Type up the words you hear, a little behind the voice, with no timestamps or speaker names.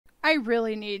I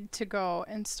really need to go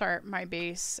and start my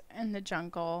base in the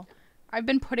jungle. I've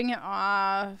been putting it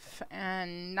off,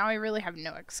 and now I really have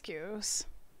no excuse.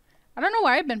 I don't know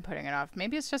why I've been putting it off.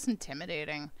 Maybe it's just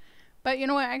intimidating. But you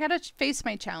know what? I gotta face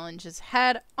my challenges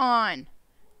head on.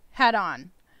 Head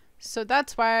on. So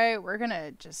that's why we're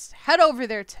gonna just head over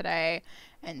there today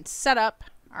and set up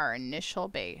our initial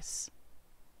base.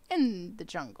 In the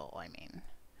jungle, I mean.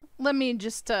 Let me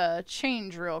just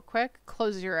change real quick.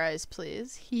 Close your eyes,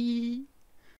 please. Hee.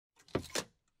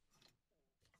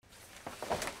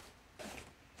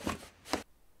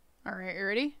 Alright, you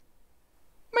ready?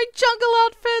 My jungle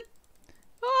outfit!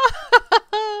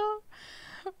 Oh,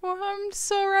 I'm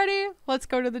so ready. Let's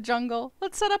go to the jungle.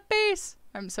 Let's set up base.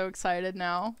 I'm so excited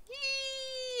now.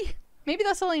 Yee! Maybe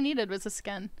that's all I needed was a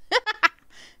skin.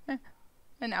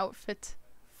 An outfit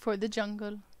for the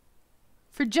jungle.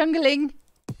 For jungling.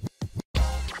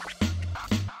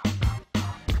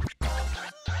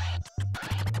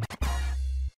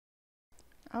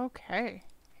 Okay,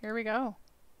 here we go.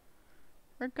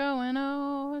 We're going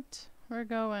out. We're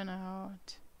going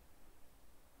out.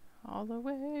 All the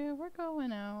way, we're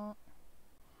going out.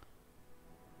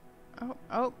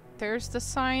 Oh, there's the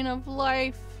sign of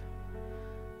life.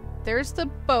 There's the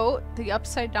boat, the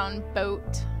upside down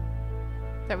boat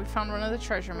that we found one of the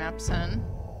treasure maps in.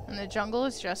 And the jungle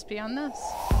is just beyond this.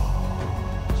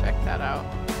 Check that out.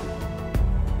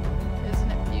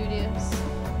 Isn't it beauteous?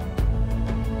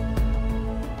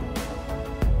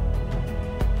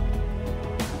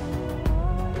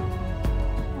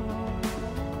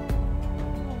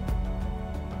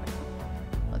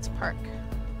 Let's park.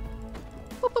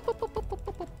 Boop, boop, boop, boop, boop, boop,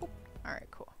 boop, boop. All right,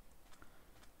 cool.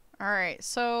 All right,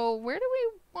 so where do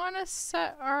we want to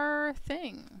set our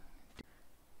thing?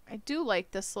 I do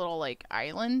like this little like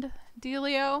island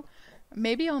dealio.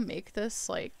 Maybe I'll make this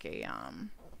like a I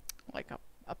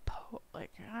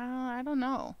don't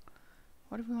know.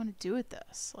 What do we want to do with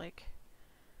this? Like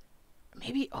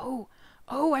maybe oh,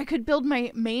 I could build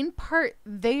my main part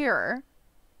there.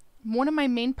 One of my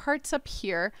main parts up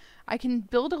here. I can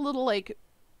build a little like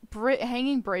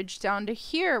hanging bridge down to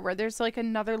here where there's like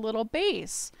another little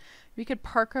base. We could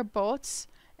park our boats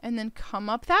and then come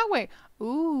up that way.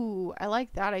 Ooh, I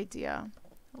like that idea.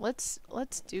 Let's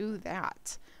do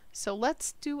that. So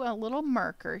let's do a little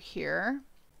marker here.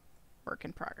 Work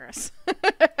in progress.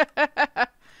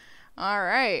 All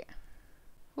right.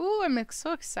 Ooh, I'm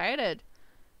so excited.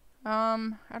 I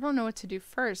don't know what to do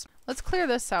first. Let's clear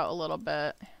this out a little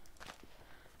bit.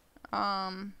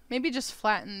 Maybe just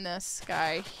flatten this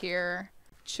guy here.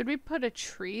 Should we put a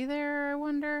tree there, I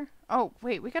wonder? Oh,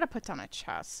 wait, we gotta put down a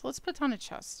chest. Let's put down a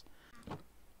chest.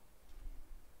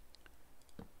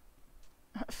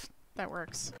 That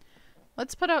works.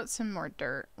 Let's put out some more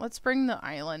dirt. Let's bring the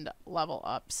island level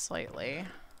up slightly.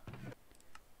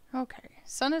 Okay,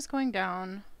 sun is going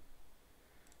down.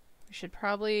 We should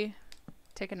probably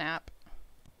take a nap.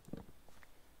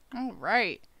 All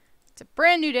right. It's a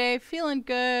brand new day, feeling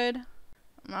good.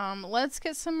 Let's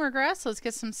get some more grass. Let's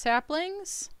get some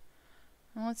saplings.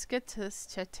 And let's get to this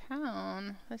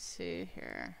town. Let's see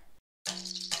here.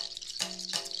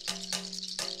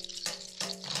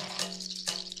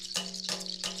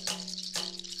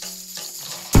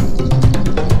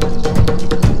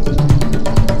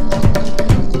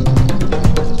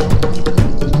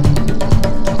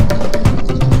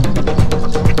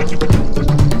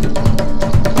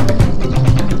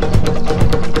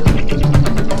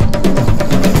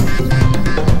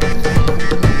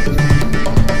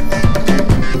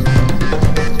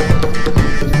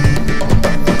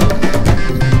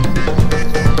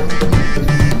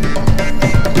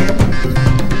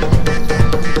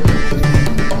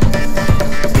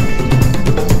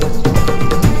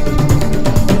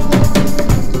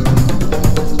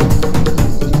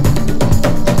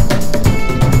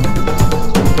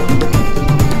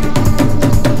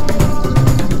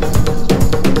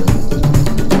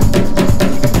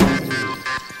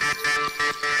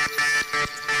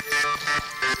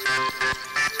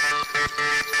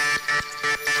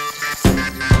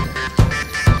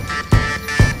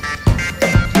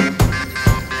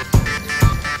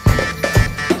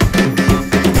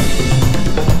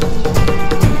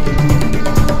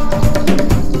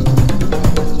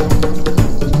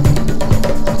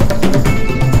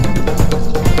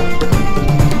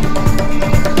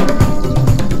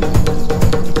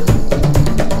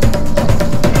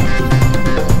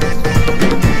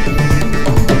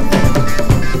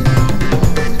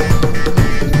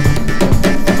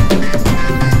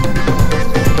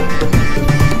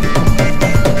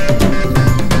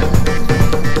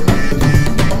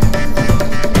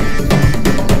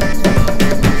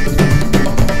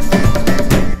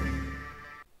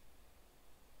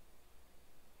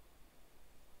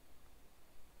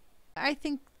 I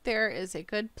think there is a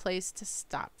good place to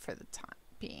stop for the time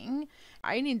being.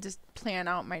 I need to plan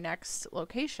out my next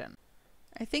location.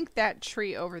 I think that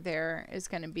tree over there is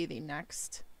going to be the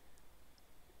next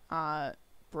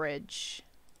bridge.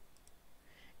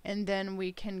 And then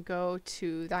we can go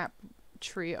to that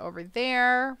tree over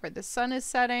there where the sun is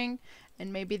setting,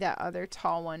 and maybe that other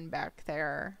tall one back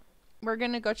there. We're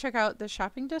going to go check out the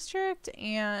shopping district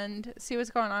and see what's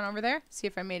going on over there. See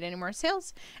if I made any more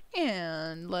sales.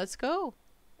 And let's go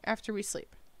after we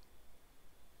sleep.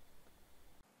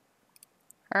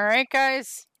 Alright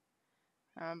guys.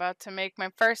 I'm about to make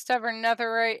my first ever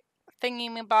netherite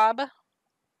thingy-me-bob.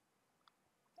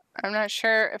 I'm not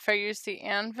sure if I use the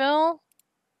anvil.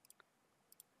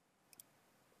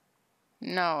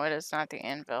 No, it is not the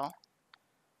anvil.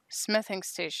 Smithing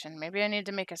station. Maybe I need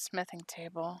to make a smithing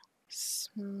table.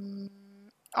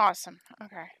 Awesome.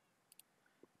 Okay.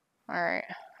 Alright.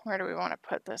 Where do we want to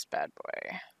put this bad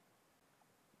boy?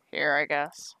 Here, I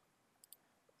guess.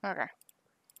 Okay.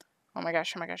 Oh my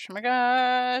gosh, oh my gosh, oh my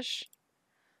gosh.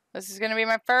 This is going to be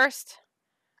my first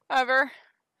ever.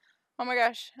 Oh my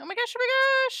gosh. Oh my gosh, oh my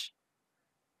gosh.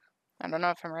 I don't know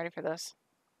if I'm ready for this.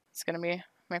 It's going to be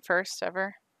my first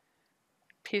ever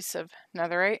piece of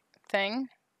netherite thing.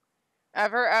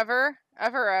 Ever,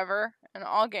 in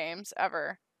all games,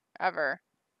 ever.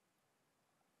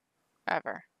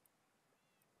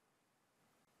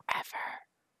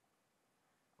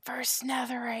 First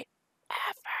netherite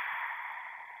ever.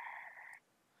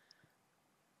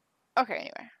 Okay,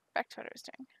 anyway, back to what I was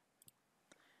doing.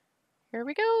 Here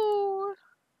we go.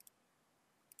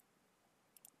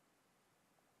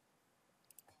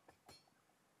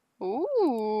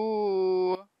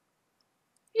 Ooh.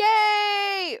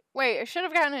 Yay! Wait, I should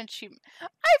have gotten an achievement.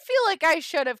 I feel like I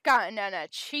should have gotten an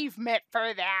achievement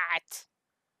for that.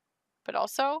 But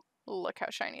also, look how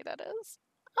shiny that is.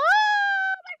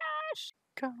 Oh my gosh!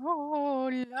 Go,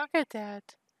 look at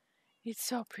that. It's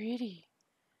so pretty.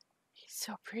 It's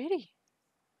so pretty.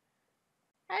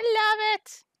 I love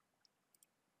it.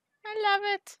 I love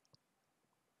it.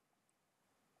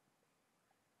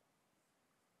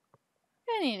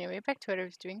 Anyway, back to what I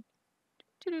was doing.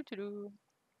 Doo-doo-doo-doo.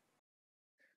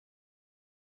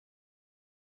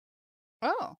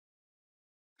 Oh.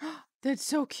 That's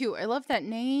so cute. I love that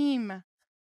name.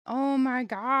 Oh my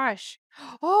gosh.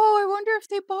 Oh, I wonder if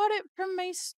they bought it from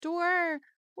my store.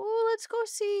 Oh, let's go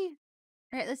see.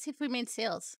 All right, let's see if we made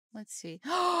sales. Let's see.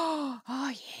 Oh,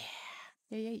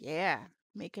 yeah. Yeah.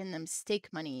 Making them steak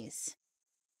monies.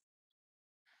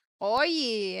 Oh,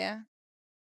 yeah.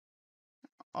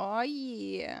 Oh,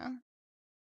 yeah.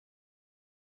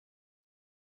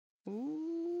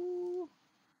 Ooh.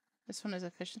 This one is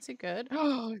efficiency good.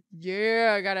 Oh,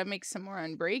 yeah. I gotta make some more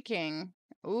unbreaking.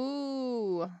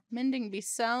 Ooh. Mending be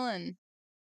selling.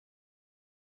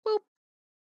 Boop.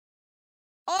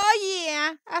 Oh,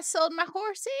 yeah. I sold my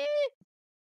horsey.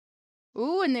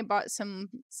 Ooh, and they bought some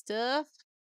stuff.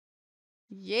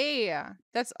 Yeah.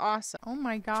 That's awesome. Oh,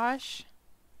 my gosh.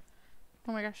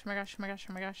 Oh, my gosh. Oh, my gosh. Oh, my gosh.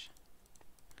 Oh, my gosh.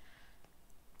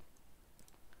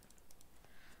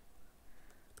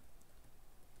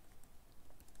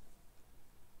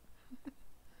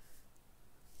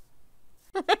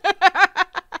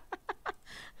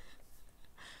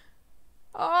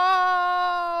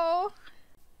 Oh.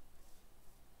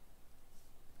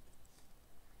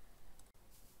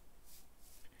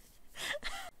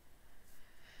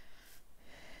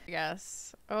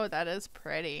 Yes. Oh, that is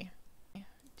pretty.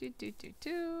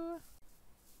 Do.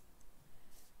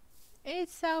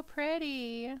 It's so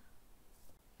pretty.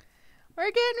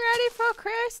 We're getting ready for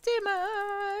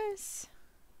Christmas.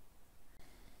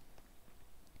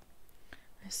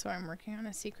 So I'm working on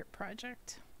a secret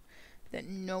project that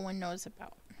no one knows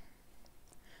about.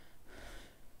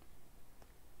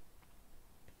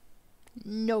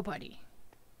 Nobody.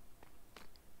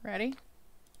 Ready?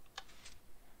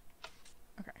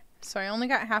 Okay. So I only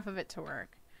got half of it to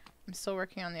work. I'm still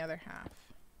working on the other half.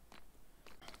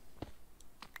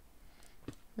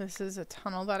 This is a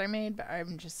tunnel that I made, but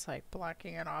I'm just like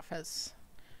blocking it off as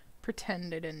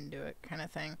pretend I didn't do it kind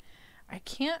of thing. I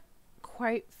can't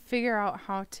quite figure out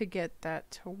how to get that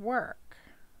to work.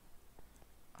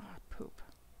 Oh, poop.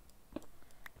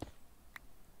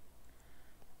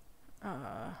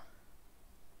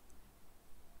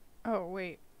 Oh,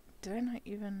 wait. Did I not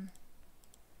even...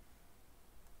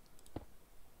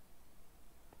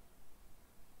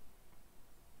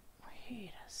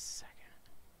 Wait a second.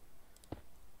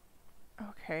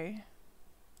 Okay.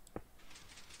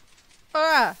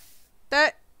 Ah!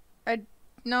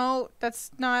 No, that's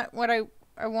not what I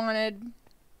wanted.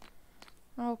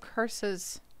 Oh,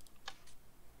 curses.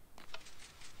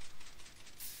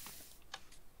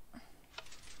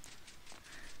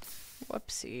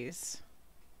 Whoopsies.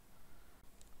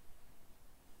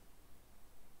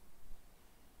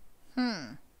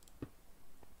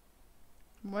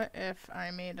 What if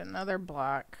I made another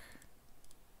block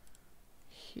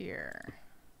here?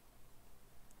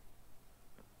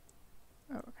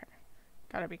 Oh, okay.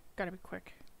 Gotta be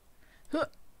quick.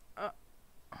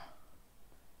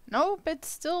 Nope, it's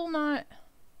still not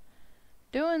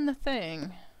doing the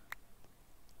thing.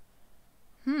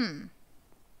 What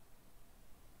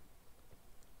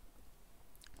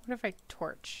if I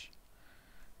torch?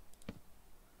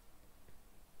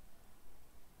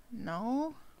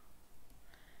 No?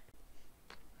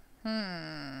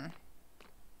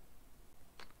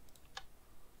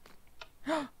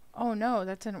 Oh no,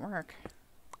 that didn't work.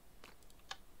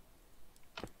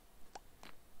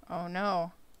 Oh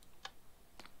no.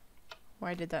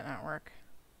 Why did that not work?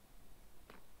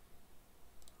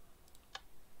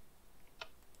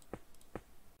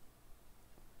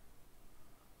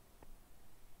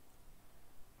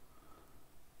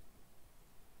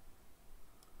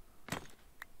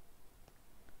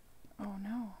 Oh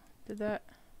no. Did that...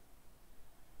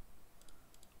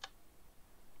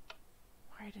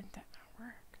 Why didn't that not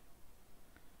work?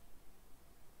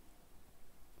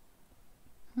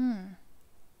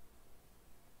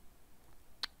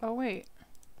 Oh wait.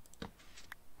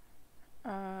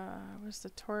 Was the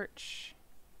torch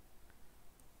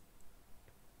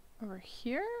over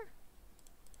here?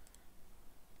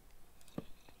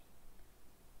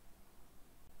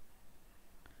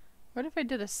 What if I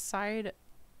did a side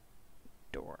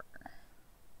door?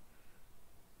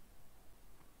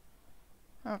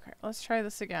 Okay, let's try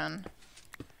this again.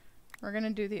 We're gonna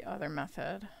do the other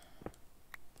method.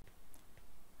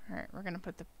 Alright, we're gonna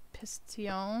put the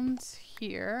pistons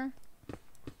here.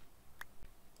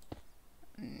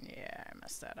 Yeah, I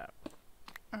messed that up.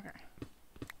 Okay.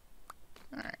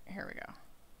 Alright, here we go.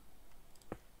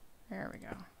 There we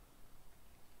go.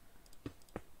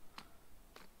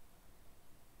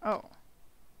 Oh.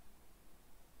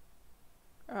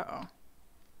 Uh-oh.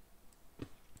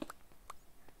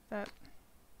 That...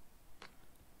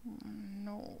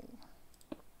 No.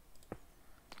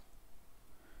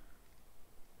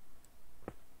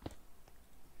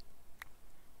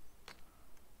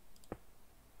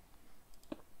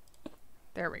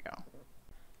 There we go.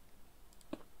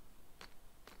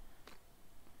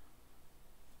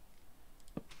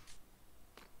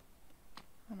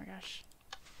 Oh my gosh.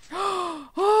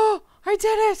 Oh, I did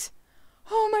it!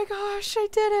 Oh my gosh, I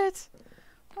did it!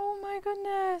 Oh my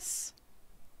goodness.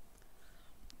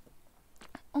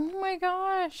 Oh my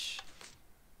gosh.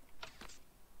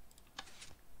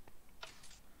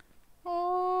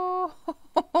 Oh,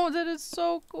 that is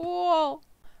so cool.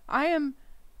 I am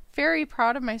very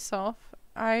proud of myself.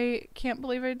 I can't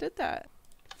believe I did that.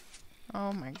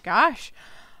 Oh my gosh.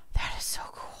 That is so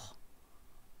cool.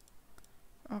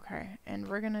 Okay, and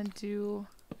we're gonna do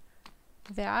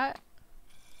that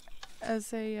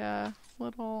as a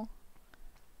little...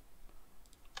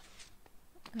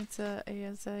 It's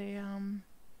as a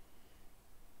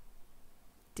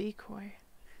decoy.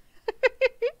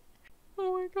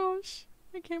 Oh my gosh.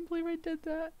 I can't believe I did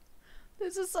that.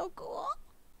 This is so cool.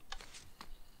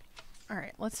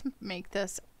 Alright, let's make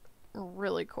this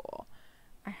really cool.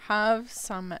 I have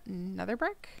some nether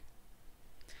brick.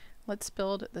 Let's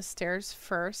build the stairs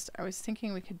first. I was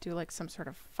thinking we could do like some sort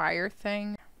of fire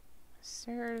thing.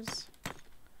 Stairs.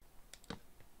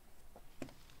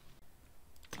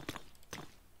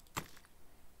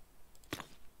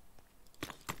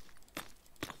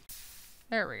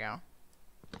 There we go.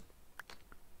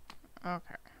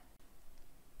 Okay.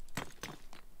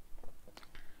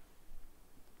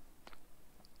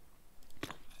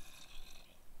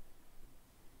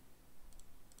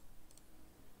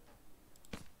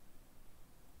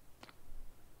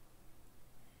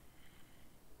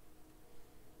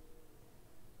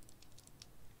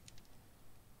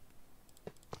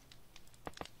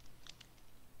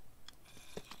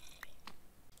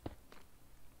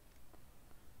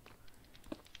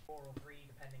 Or 3,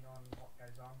 depending on what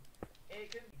goes on.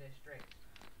 Aiken district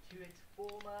to its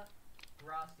former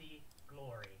grassy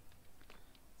glory.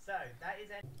 So that is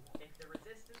it. If the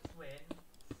resistance win,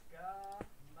 Scar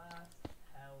must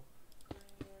help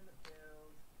Green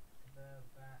build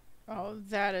the back. Oh,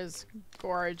 that is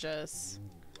gorgeous.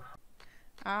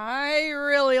 I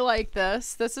really like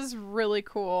this. This is really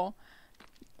cool.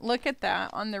 Look at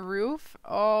that on the roof.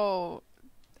 Oh,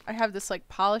 I have this like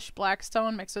polished black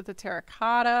stone mixed with the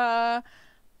terracotta.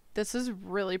 This is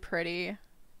really pretty.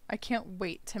 I can't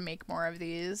wait to make more of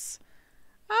these.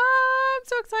 Ah, I'm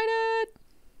so excited.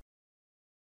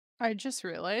 I just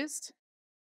realized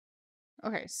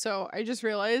Okay, so I just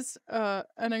realized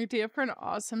an idea for an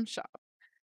awesome shop.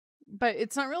 But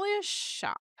it's not really a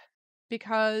shop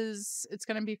because it's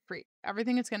going to be free.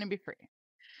 Everything is going to be free.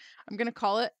 I'm going to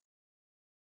call it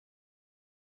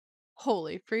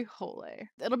Holy FREEjole.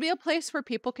 It'll be a place where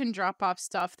people can drop off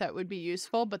stuff that would be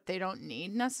useful, but they don't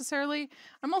need necessarily.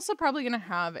 I'm also probably going to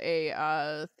have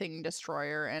a thing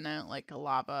destroyer in it, like a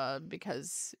lava,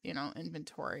 because, you know,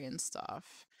 inventory and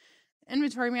stuff.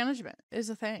 Inventory management is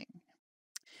a thing.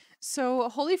 So,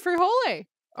 Holy FREEjole.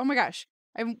 Oh my gosh.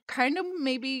 I kind of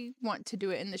maybe want to do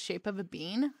it in the shape of a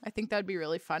bean. I think that'd be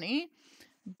really funny,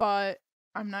 but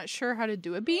I'm not sure how to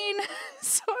do a bean.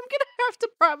 So I'm going to have to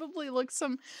probably look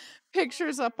some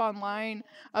pictures up online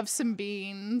of some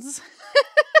beans.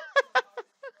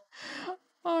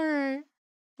 All right.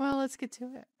 Well, let's get to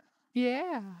it.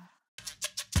 Yeah.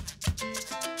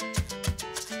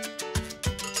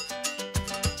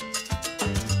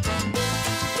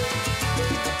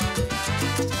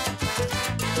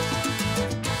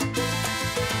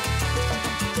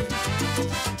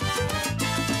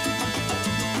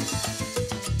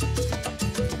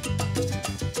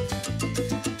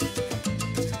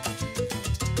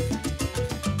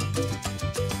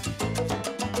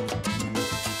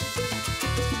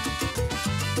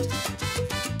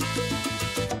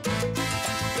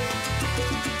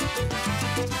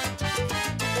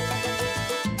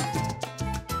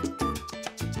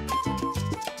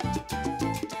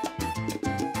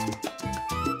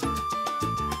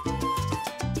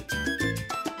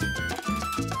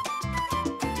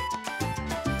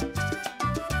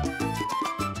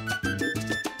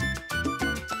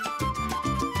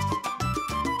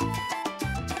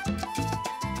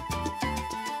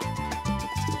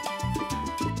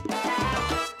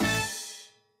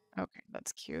 Okay,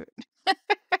 that's cute.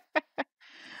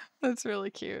 That's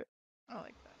really cute. I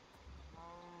like that.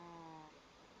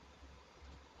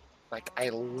 Like, I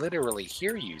literally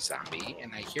hear you, zombie,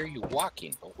 and I hear you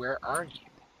walking, but where are you?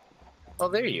 Oh,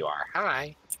 there you are.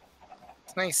 Hi.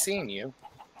 It's nice seeing you.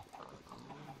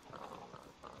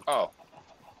 Oh.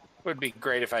 Would be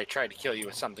great if I tried to kill you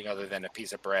with something other than a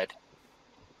piece of bread.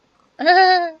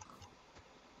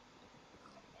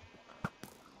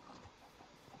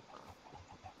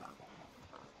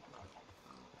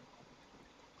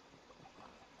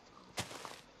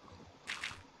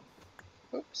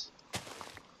 Oops.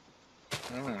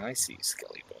 Oh, I see you,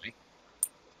 Skelly boy.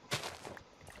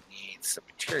 Need some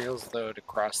materials, though, to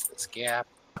cross this gap.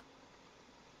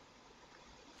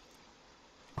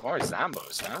 More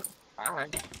zombos, huh?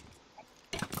 Alright.